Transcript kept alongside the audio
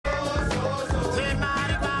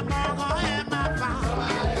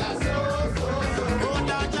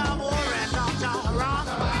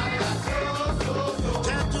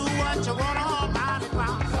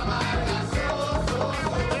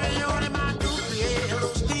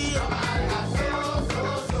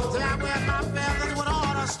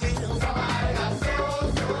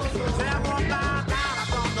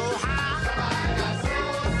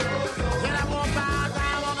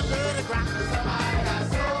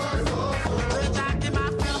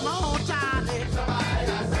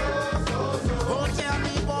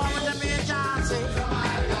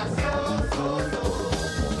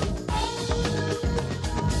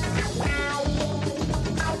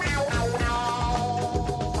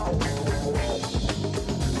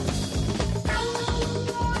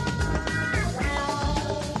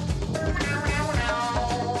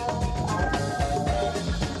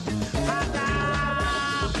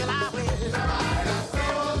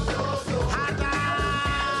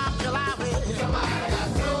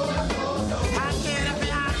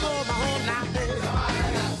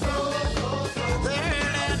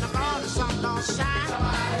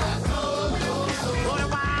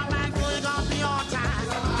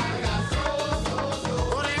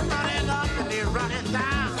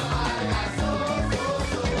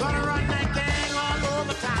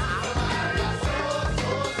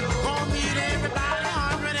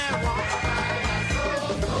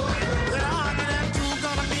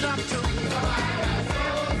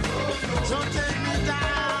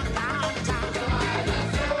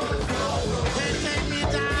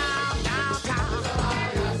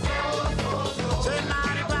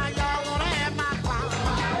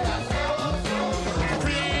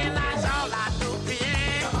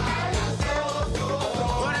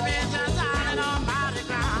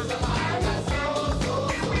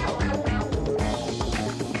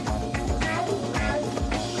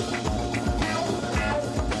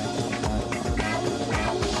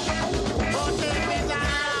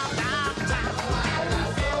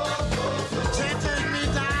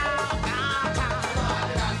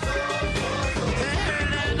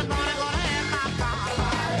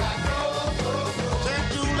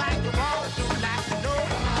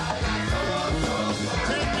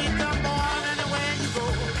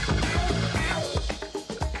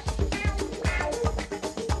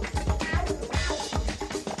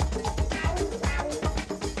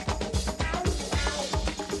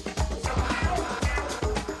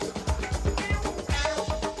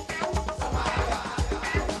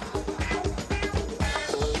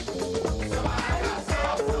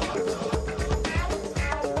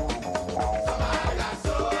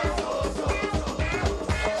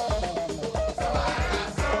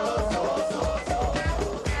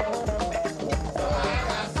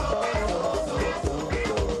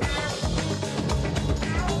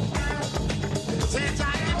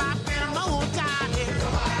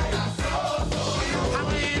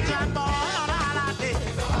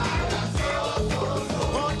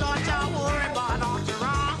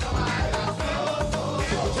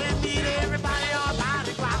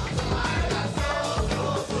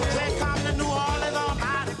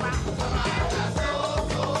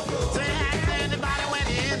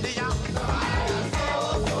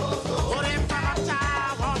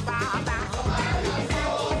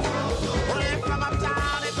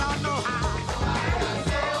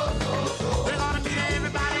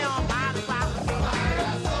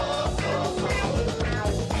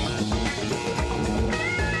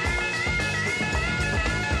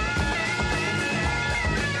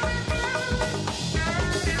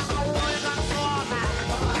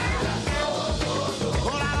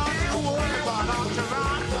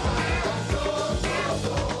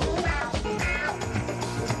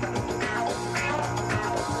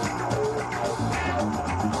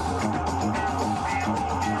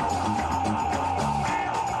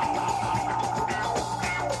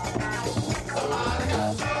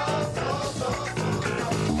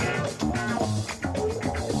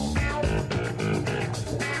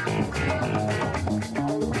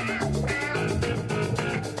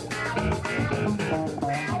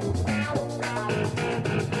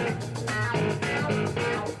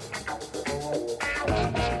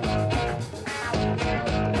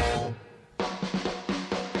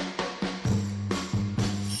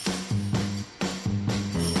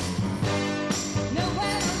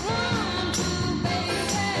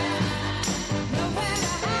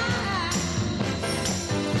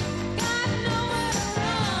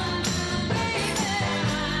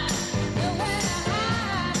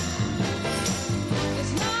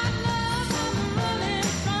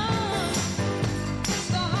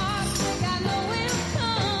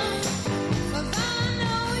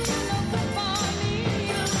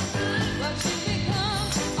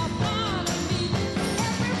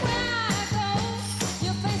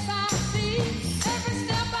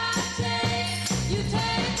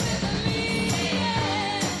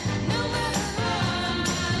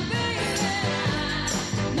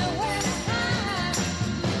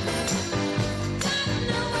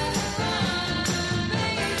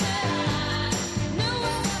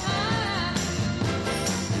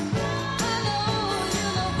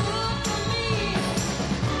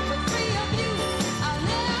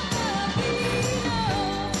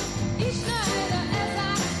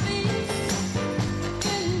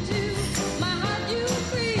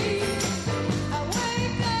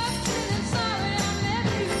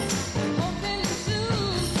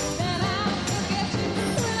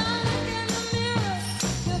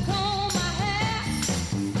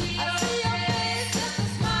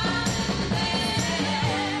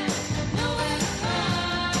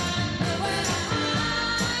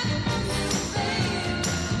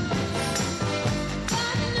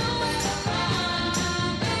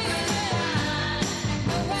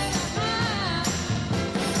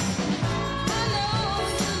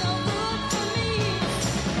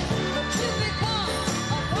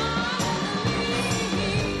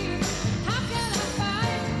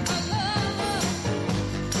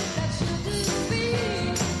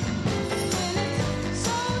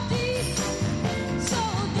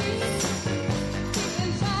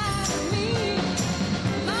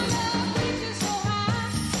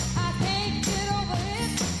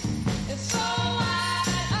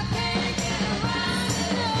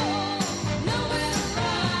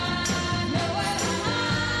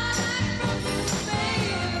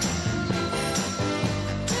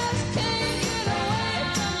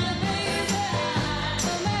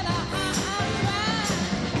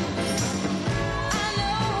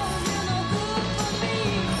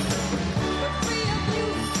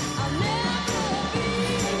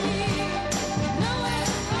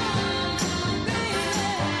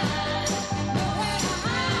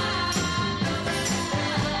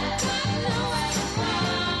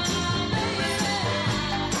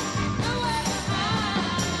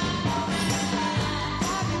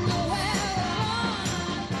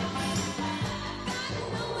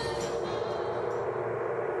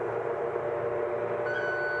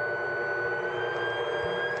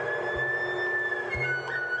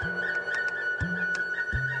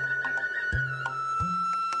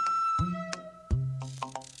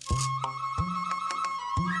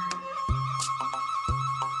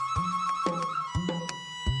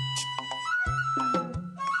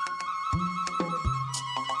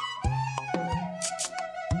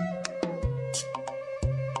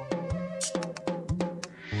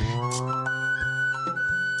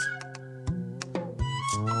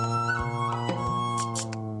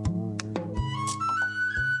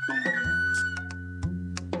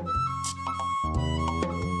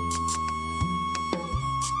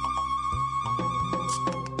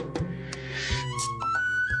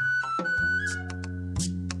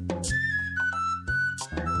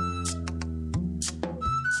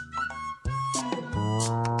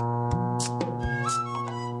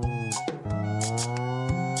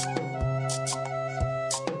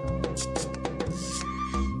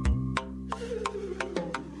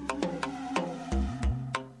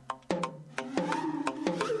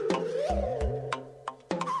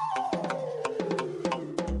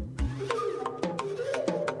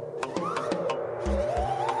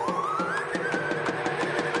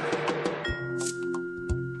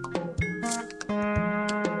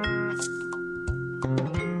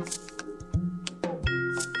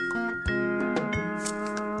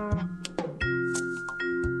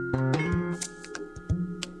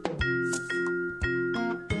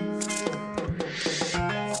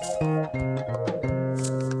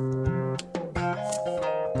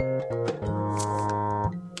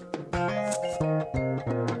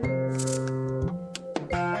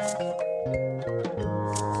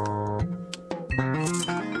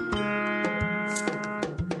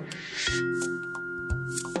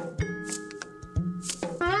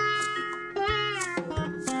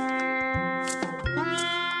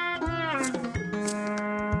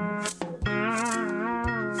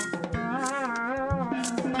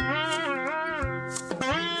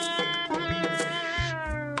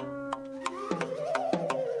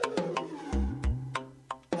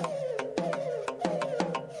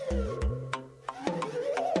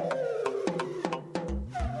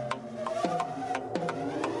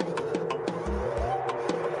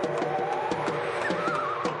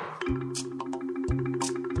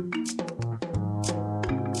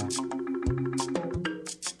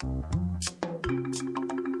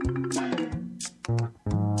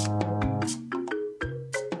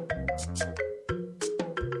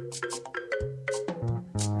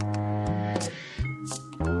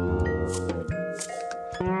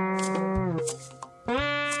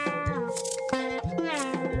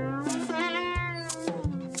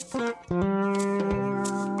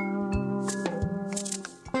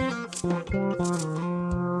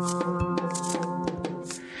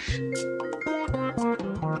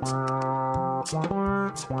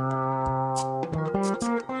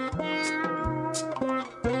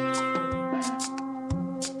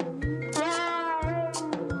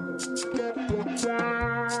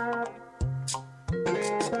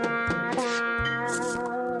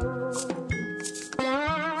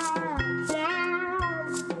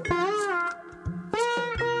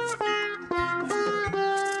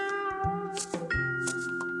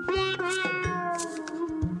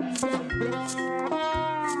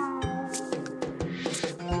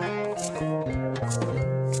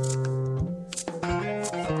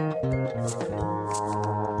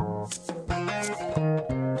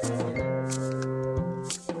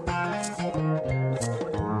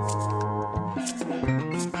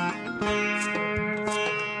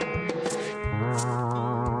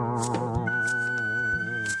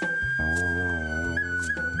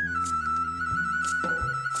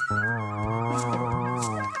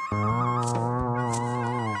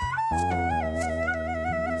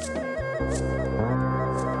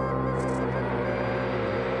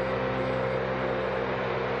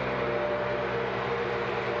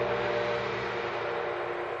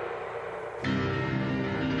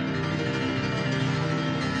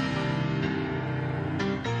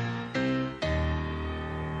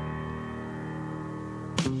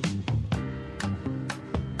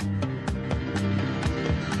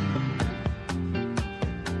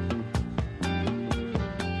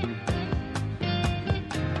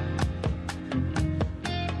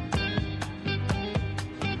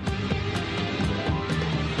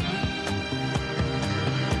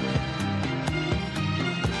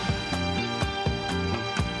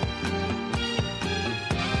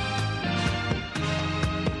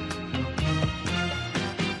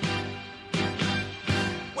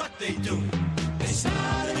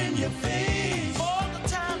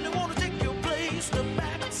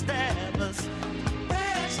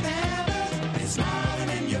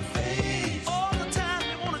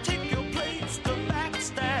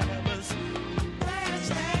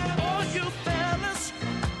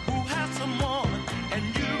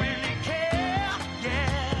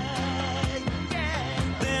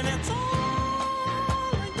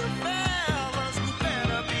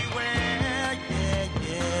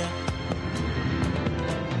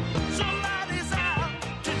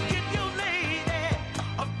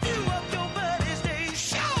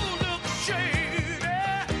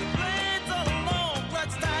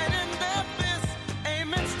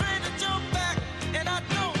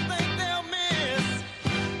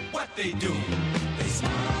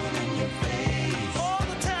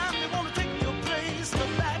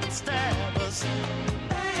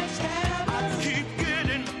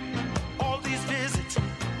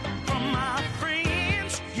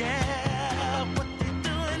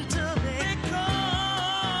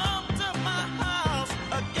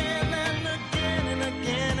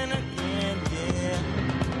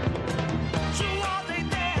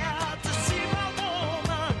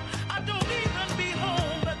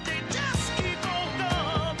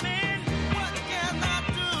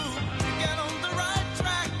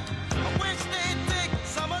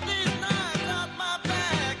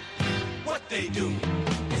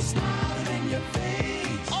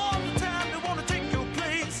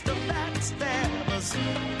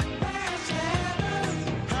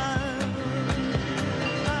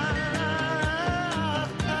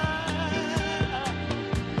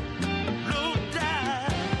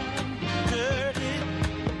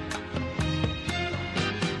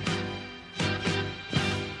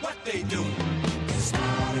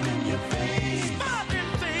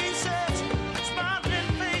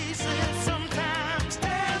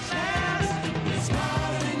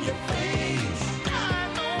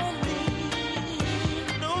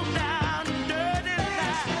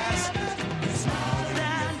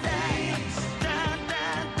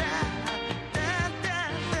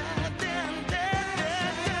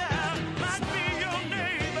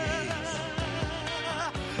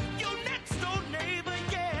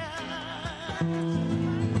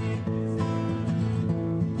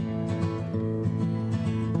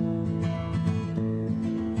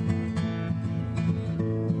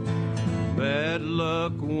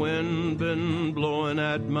luck, wind been blowing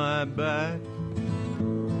at my back.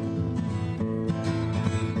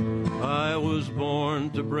 I was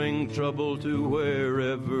born to bring trouble to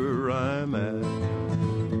wherever I'm at.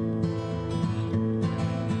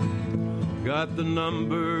 Got the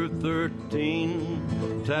number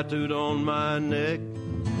 13 tattooed on my neck.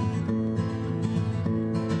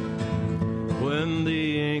 When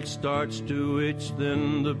the ink starts to itch,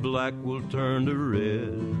 then the black will turn to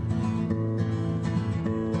red.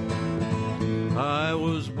 I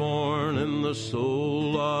was born in the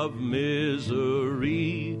soul of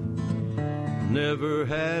misery, never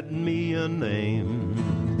had me a name.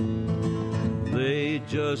 They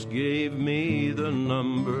just gave me the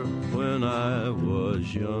number when I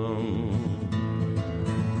was young.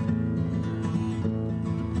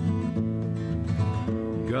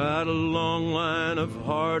 Got a long line of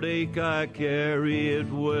heartache, I carry it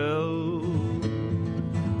well.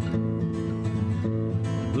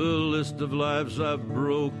 The list of lives I've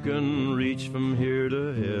broken reach from here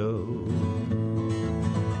to hell.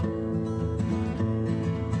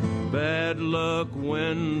 Bad luck,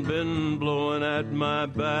 wind been blowing at my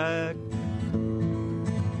back.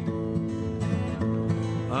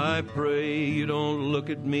 I pray you don't look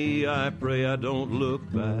at me, I pray I don't look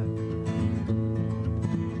back.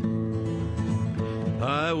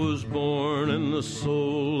 I was born in the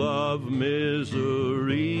soul of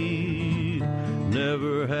misery,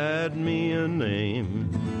 never had me a name.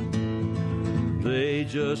 They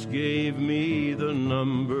just gave me the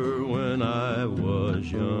number when I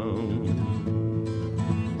was young.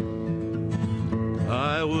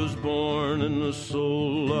 I was born in the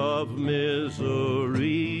soul of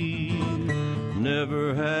misery,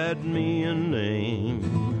 never had me a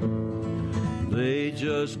name. They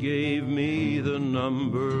just gave me the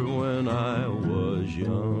number when I was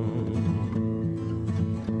young.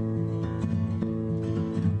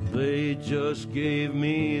 They just gave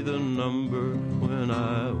me the number when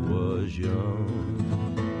I was young.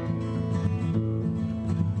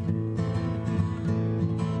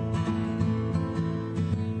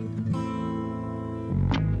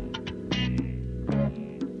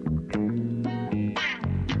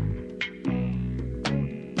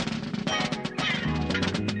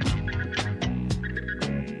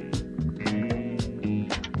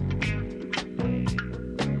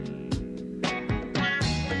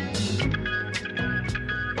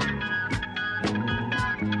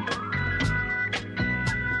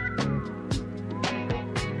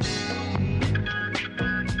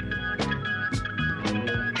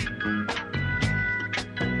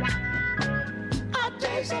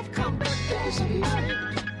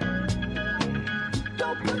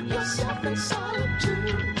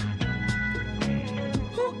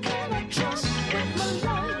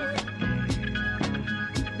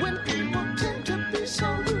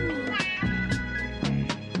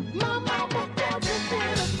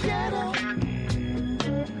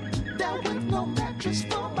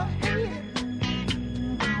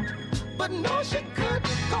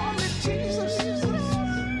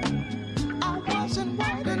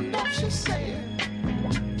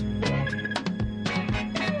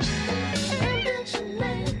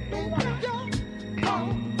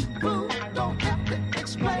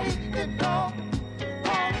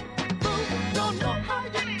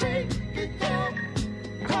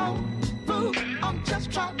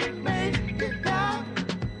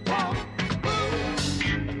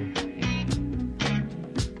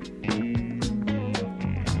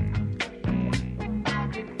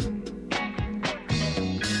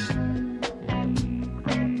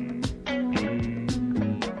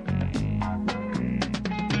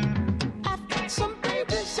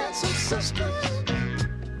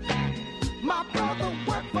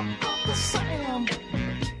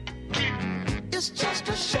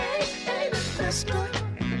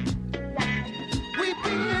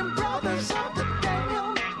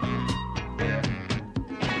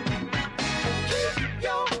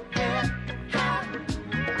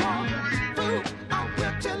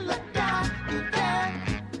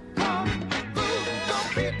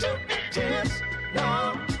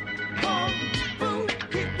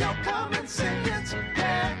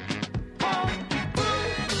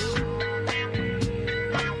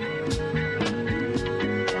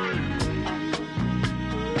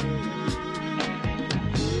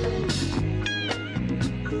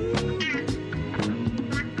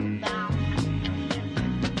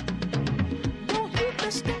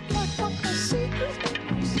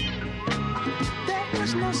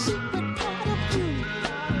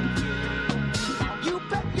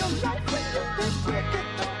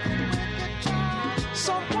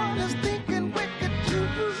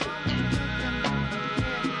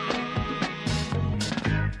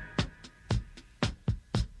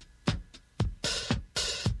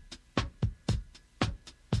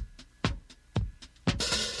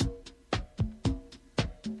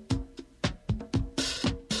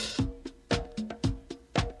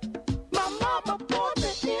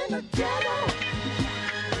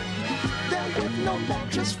 with no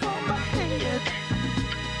mattress for my head.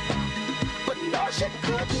 But no, she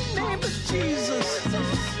couldn't name it Jesus.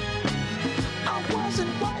 I wasn't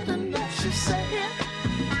white enough, she said.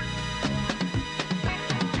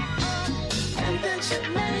 And then she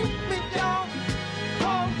made me go,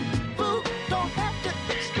 oh, boo, don't have to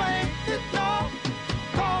explain it, no.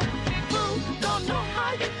 Oh, boo, don't know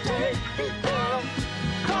how you take it, girl.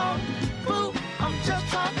 Oh, boo, I'm just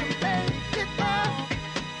trying to make it now.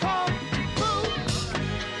 Oh, boo,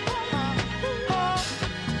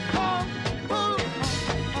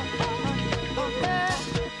 boo, yeah,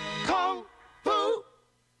 kung fu.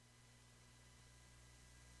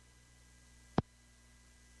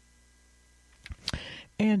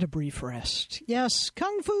 And a brief rest. Yes,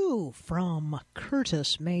 Kung Fu from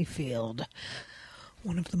Curtis Mayfield.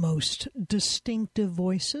 One of the most distinctive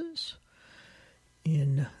voices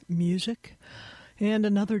in music. And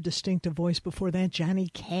another distinctive voice before that, Johnny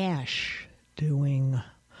Cash, doing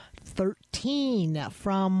 13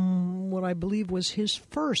 from what I believe was his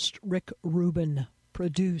first Rick Rubin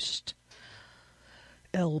produced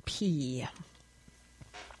LP.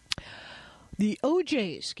 The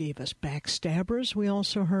OJs gave us Backstabbers. We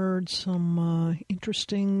also heard some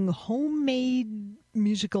interesting homemade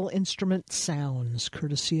musical instrument sounds,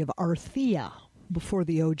 courtesy of Arthea. Before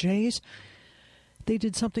the OJs, they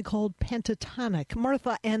did something called Pentatonic.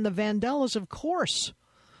 Martha and the Vandellas, of course,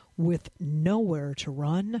 with Nowhere to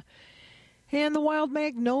Run. And the Wild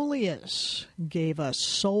Magnolias gave us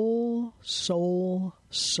Soul, Soul,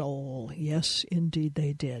 Soul. Yes, indeed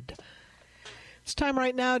they did. It's time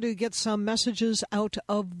right now to get some messages out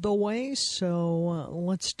of the way, so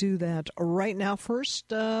let's do that right now.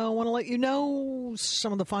 First, I want to let you know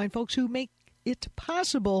some of the fine folks who make it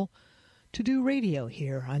possible to do radio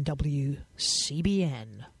here on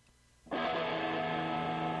WCBN.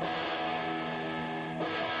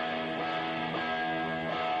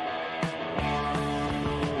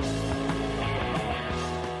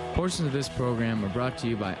 Portions of this program are brought to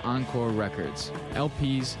you by Encore Records.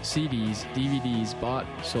 LPs, CDs, DVDs bought,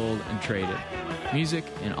 sold, and traded. Music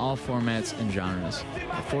in all formats and genres.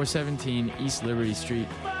 At 417 East Liberty Street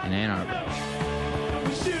in Ann Arbor.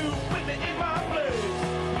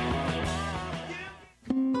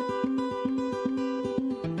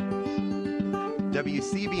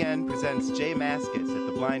 WCBN presents Jay Mascis at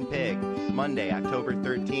the Blind Pig, Monday, October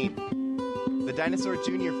 13th. The Dinosaur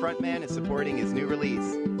Jr. frontman is supporting his new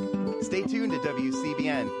release. Stay tuned to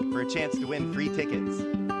WCBN for a chance to win free tickets.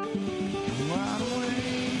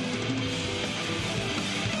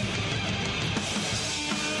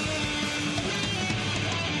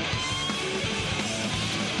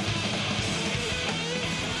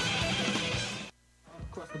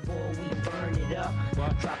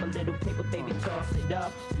 Drop a little paper, baby, toss it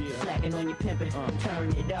up. Slacking on your pimpin', turn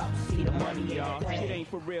it up. See the money,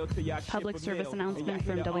 Public service announcement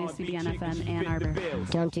from WCBN FM Ann Arbor.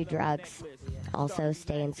 Don't do drugs. Also,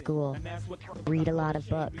 stay in school. Read a lot of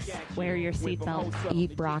books. Wear your seatbelt.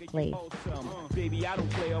 Eat broccoli.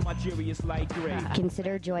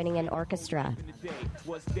 Consider joining an orchestra.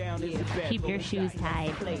 Keep your shoes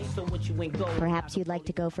tied. Perhaps you'd like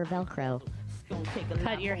to go for Velcro.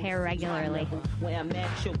 Cut your hair regularly.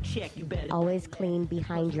 Always clean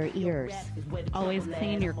behind your ears. Always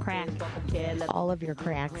clean your crack. All of your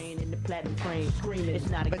cracks.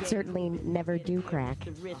 But certainly never do crack.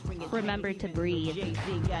 Remember to breathe.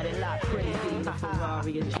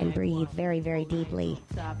 And breathe very, very deeply.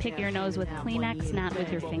 Pick your nose with Kleenex, not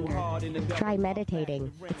with your finger. Try meditating.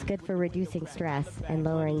 It's good for reducing stress and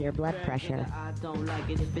lowering your blood pressure.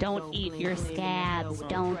 Don't eat your scabs.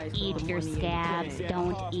 Don't eat your scabs.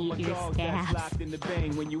 Don't eat your scabs.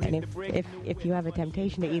 And if you have a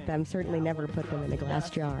temptation to eat them, certainly never put them in a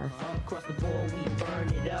glass jar.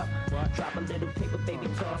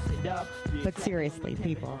 But seriously,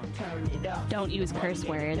 people, don't use curse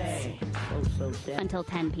words until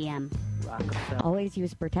 10 p.m. Always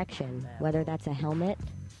use protection, whether that's a helmet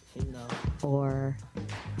or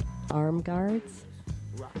arm guards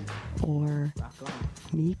or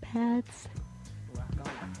knee pads.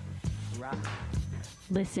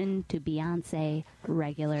 Listen to Beyonce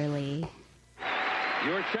regularly.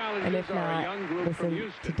 Your And if not,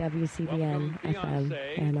 listen to WCBN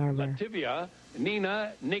FM Ann Arbor. Lativia,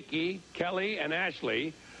 Nina, Nikki, Kelly, and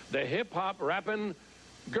Ashley, the hip-hop rapping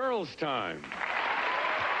Girls Time.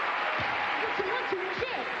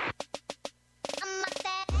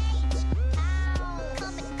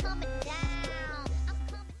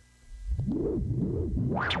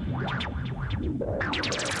 Don't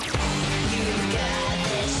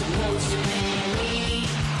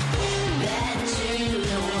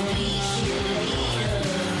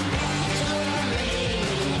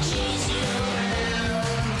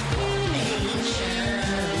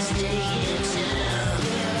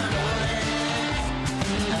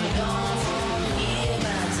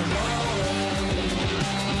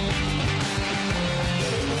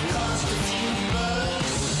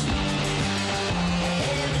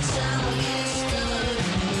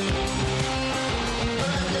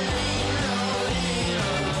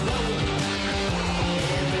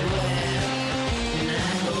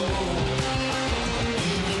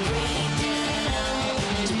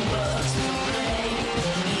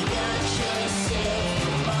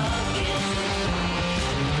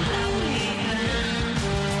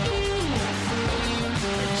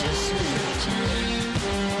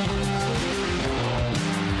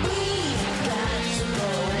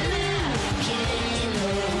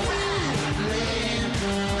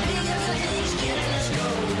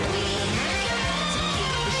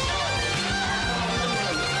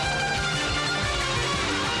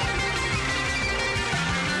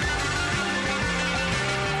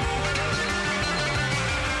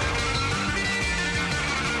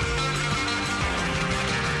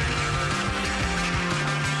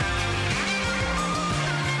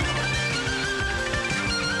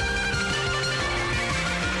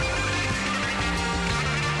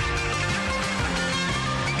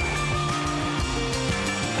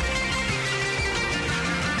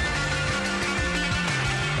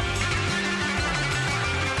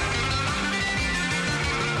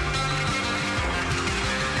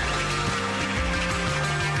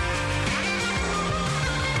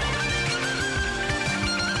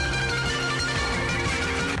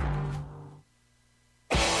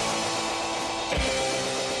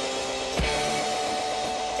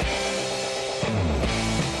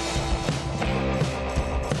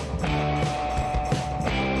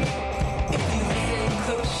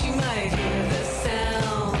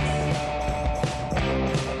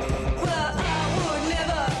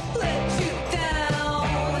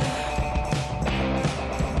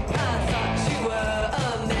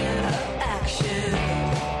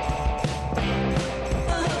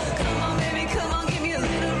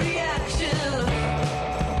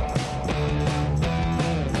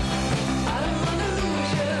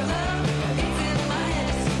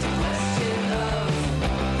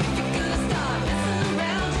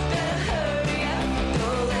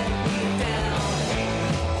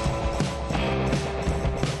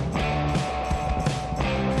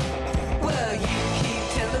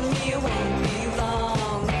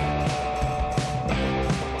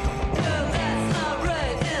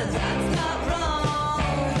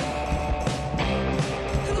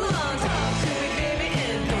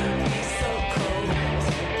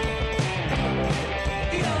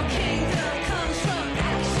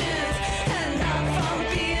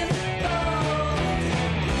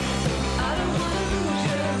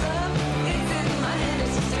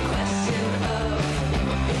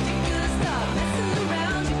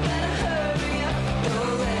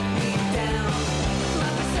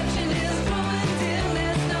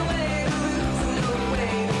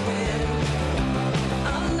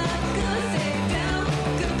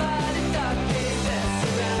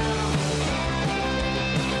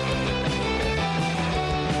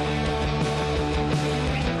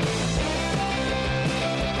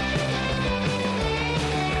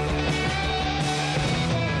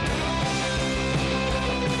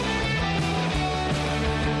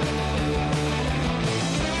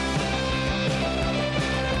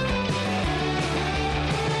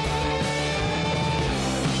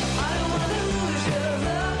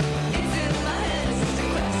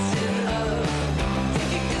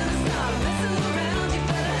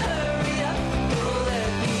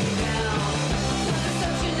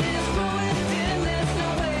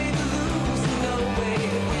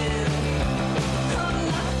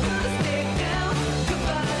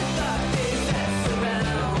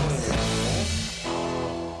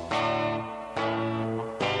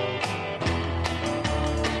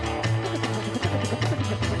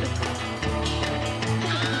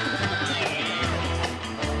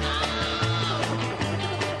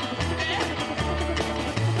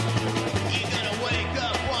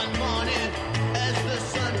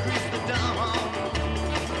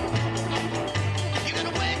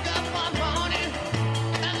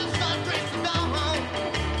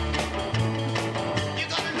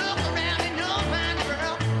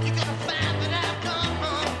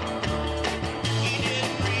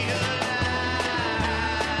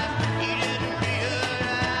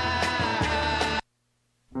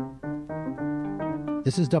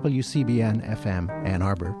This is WCBN FM Ann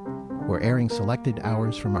Arbor. We're airing selected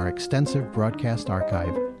hours from our extensive broadcast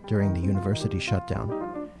archive during the university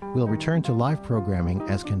shutdown. We'll return to live programming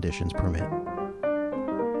as conditions permit.